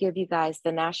 let me give you guys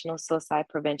the National Suicide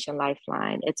Prevention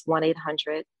Lifeline. It's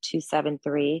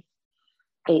 1-800-273-8255.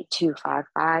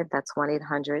 That's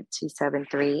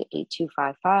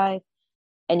 1-800-273-8255.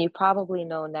 And you probably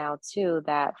know now, too,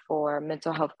 that for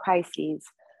mental health crises,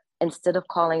 instead of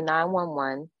calling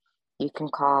 911, you can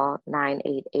call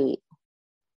 988.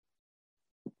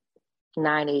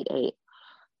 988.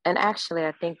 And actually,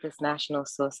 I think this National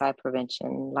Suicide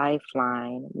Prevention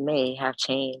Lifeline may have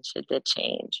changed. It did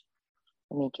change.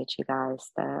 Let me get you guys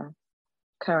the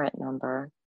current number.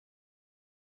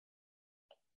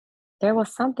 There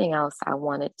was something else I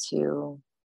wanted to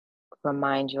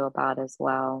remind you about as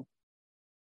well.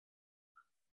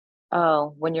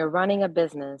 Oh, when you're running a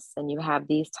business and you have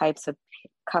these types of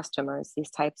customers, these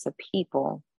types of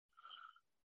people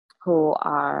who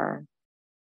are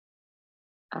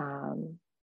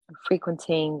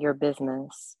frequenting your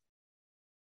business,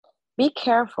 be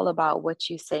careful about what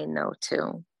you say no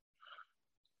to,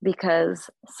 because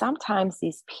sometimes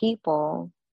these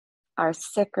people are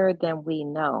sicker than we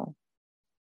know.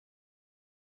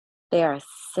 They are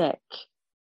sick.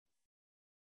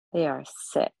 They are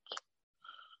sick.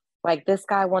 Like, this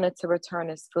guy wanted to return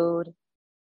his food.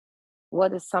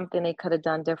 What is something they could have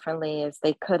done differently is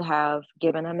they could have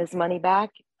given him his money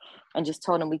back and just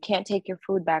told him, we can't take your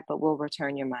food back, but we'll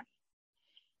return your money.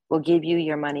 We'll give you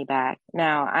your money back.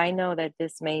 Now, I know that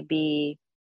this may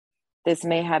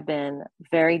have been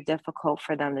very difficult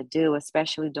for them to do,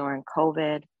 especially during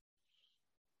COVID,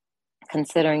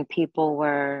 considering people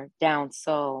were down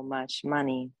so much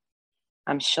money,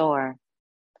 I'm sure.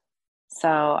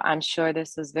 So I'm sure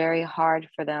this was very hard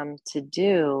for them to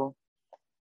do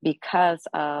because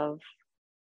of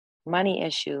money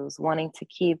issues, wanting to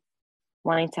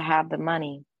have the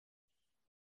money.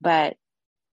 But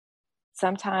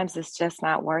sometimes it's just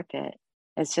not worth it.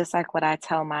 It's just like what I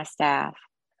tell my staff.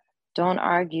 Don't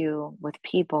argue with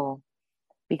people,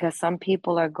 because some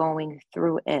people are going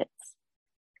through it,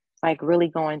 like really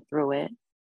going through it.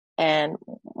 And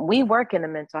we work in the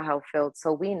mental health field,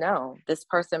 so we know this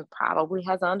person probably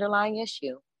has an underlying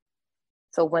issue.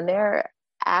 So when they're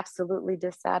absolutely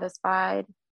dissatisfied,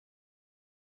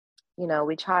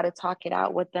 we try to talk it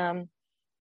out with them.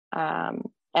 And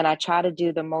I try to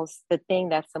do the thing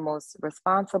that's the most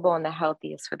responsible and the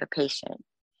healthiest for the patient.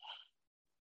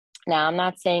 Now, I'm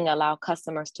not saying allow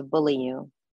customers to bully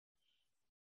you,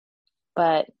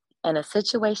 but in a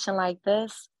situation like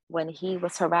this, when he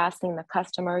was harassing the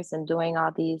customers and doing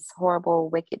all these horrible,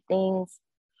 wicked things,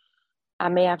 I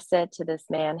may have said to this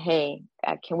man, hey,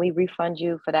 can we refund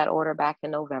you for that order back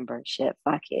in November? Shit,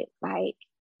 fuck it. Like,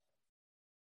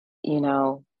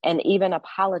 and even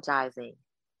apologizing,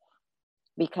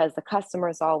 because the customer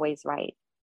is always right.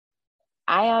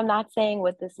 I am not saying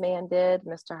what this man did,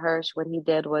 Mr. Hirsch, what he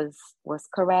did was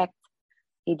correct.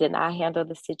 He did not handle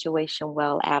the situation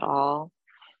well at all.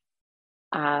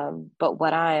 But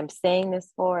what I am saying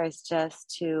this for is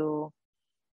just to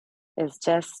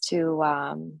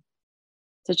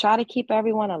try to keep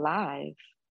everyone alive.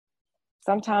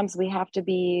 Sometimes we have to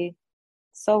be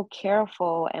so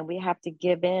careful and we have to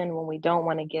give in when we don't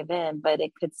want to give in, but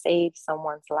it could save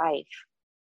someone's life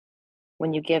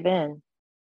when you give in,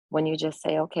 when you just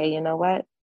say, okay, you know what?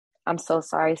 I'm so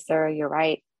sorry, sir. You're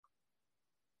right.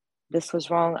 This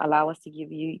was wrong. Allow us to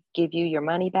give you your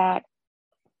money back.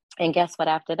 And guess what?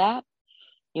 After that,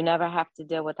 you never have to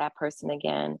deal with that person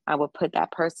again. I would put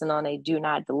that person on a do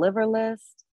not deliver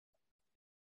list.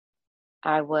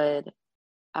 I would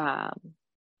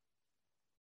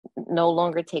no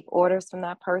longer take orders from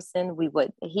that person.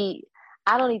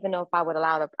 I don't even know if I would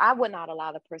not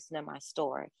allow the person in my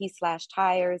store. He slashed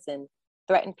tires and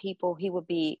threatened people.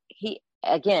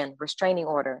 Again, restraining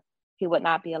order. He would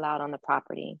not be allowed on the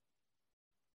property.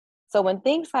 So when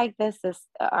things like this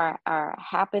are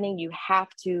happening, you have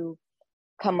to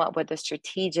come up with a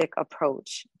strategic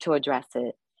approach to address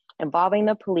it, involving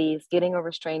the police, getting a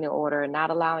restraining order, not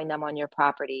allowing them on your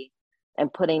property,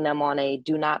 and putting them on a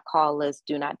do not call list,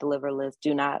 do not deliver list,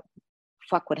 do not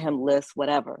fuck with him list,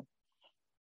 whatever.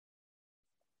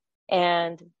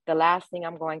 And the last thing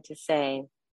I'm going to say,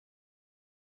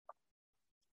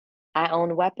 I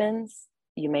own weapons.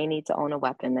 You may need to own a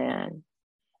weapon then,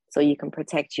 so you can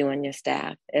protect you and your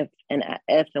staff if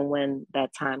and when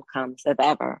that time comes, if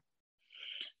ever.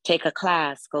 Take a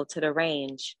class, go to the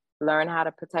range, learn how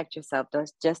to protect yourself.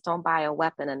 Just don't buy a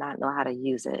weapon and not know how to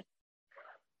use it.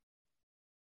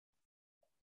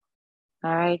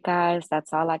 All right, guys,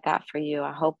 that's all I got for you.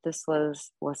 I hope this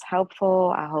was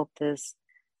helpful. I hope this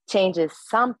changes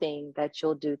something that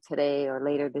you'll do today or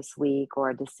later this week,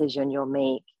 or a decision you'll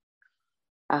make.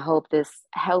 I hope this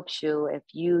helps you if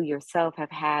you yourself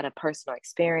have had a personal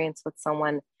experience with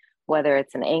someone, whether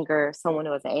it's someone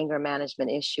who has an anger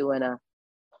management issue in a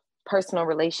personal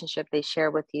relationship they share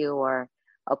with you, or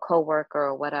a coworker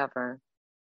or whatever.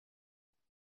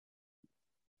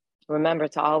 Remember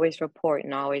to always report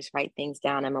and always write things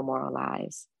down and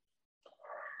memorialize.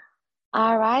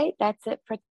 All right, that's it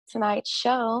for tonight's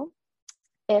show.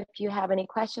 If you have any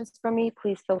questions for me,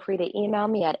 please feel free to email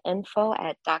me at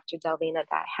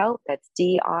info@drdelvina.help. That's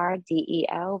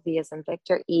DRDEL, V as in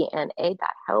Victor,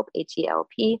 ENA.help,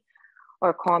 HELP.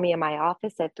 Or call me in my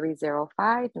office at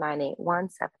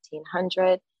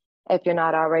 305-981-1700. If you're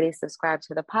not already subscribed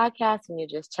to the podcast and you're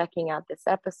just checking out this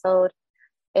episode,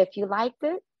 if you liked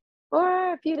it,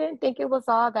 or if you didn't think it was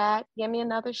all that, give me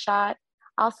another shot.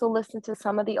 Also listen to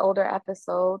some of the older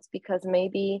episodes, because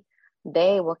maybe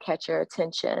they will catch your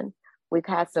attention. We've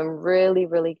had some really,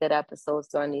 really good episodes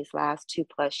during these last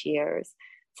 2+ years.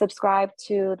 Subscribe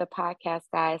to the podcast,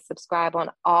 guys. Subscribe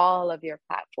on all of your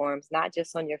platforms, not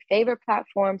just on your favorite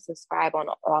platform. Subscribe on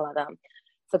all of them.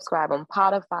 Subscribe on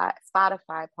Spotify,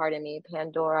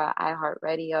 Pandora,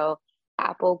 iHeartRadio,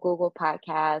 Apple, Google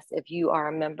Podcasts. If you are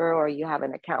a member or you have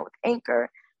an account with Anchor,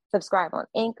 subscribe on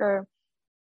Anchor.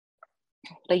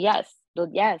 But yes,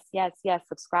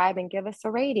 subscribe and give us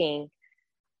a rating.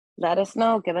 Let us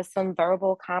know. Give us some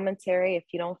verbal commentary. If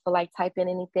you don't feel like typing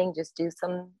anything, just give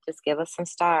us some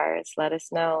stars. Let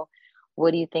us know,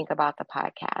 what do you think about the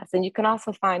podcast? And you can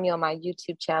also find me on my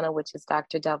YouTube channel, which is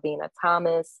Dr. Delvina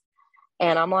Thomas.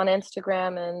 And I'm on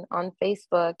Instagram and on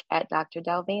Facebook at Dr.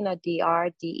 Delvina,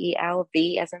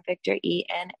 DRDELV as in Victor,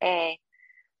 ENA.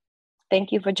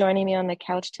 Thank you for joining me on the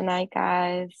couch tonight,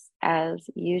 guys. As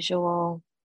usual,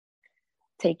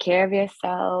 take care of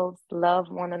yourselves,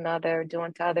 love one another, do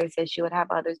unto others as you would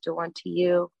have others do unto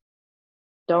you.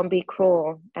 Don't be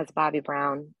cruel, as Bobby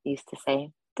Brown used to say.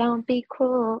 Don't be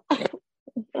cruel.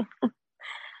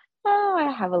 Oh,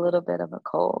 I have a little bit of a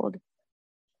cold.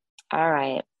 All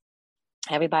right.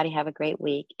 Everybody have a great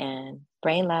week, and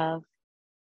brain love.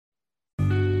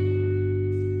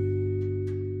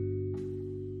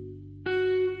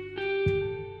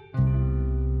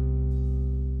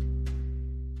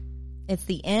 It's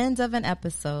the end of an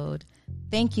episode.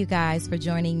 Thank you guys for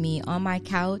joining me on my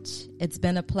couch. It's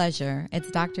been a pleasure.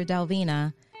 It's Dr.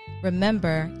 Delvina.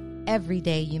 Remember, every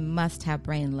day you must have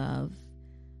brain love.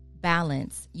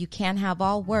 Balance. You can't have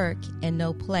all work and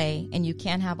no play, and you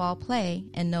can't have all play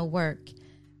and no work.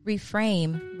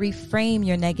 Reframe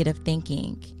your negative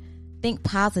thinking. Think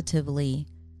positively.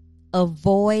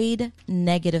 Avoid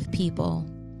negative people.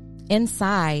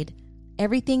 Inside,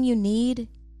 everything you need,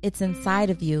 it's inside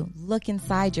of you. Look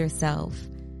inside yourself.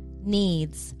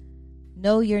 Needs.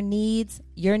 Know your needs.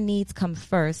 Your needs come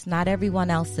first, not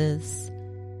everyone else's.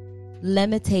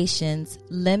 Limitations.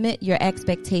 Limit your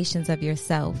expectations of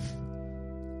yourself.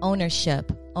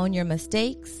 Ownership. Own your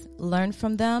mistakes, learn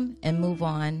from them, and move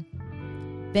on.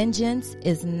 Vengeance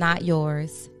is not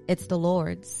yours. It's the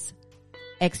Lord's.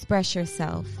 Express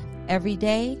yourself. Every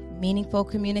day, meaningful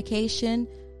communication.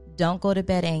 Don't go to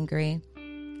bed angry.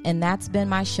 And that's been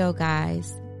my show,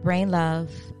 guys. Brain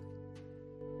love.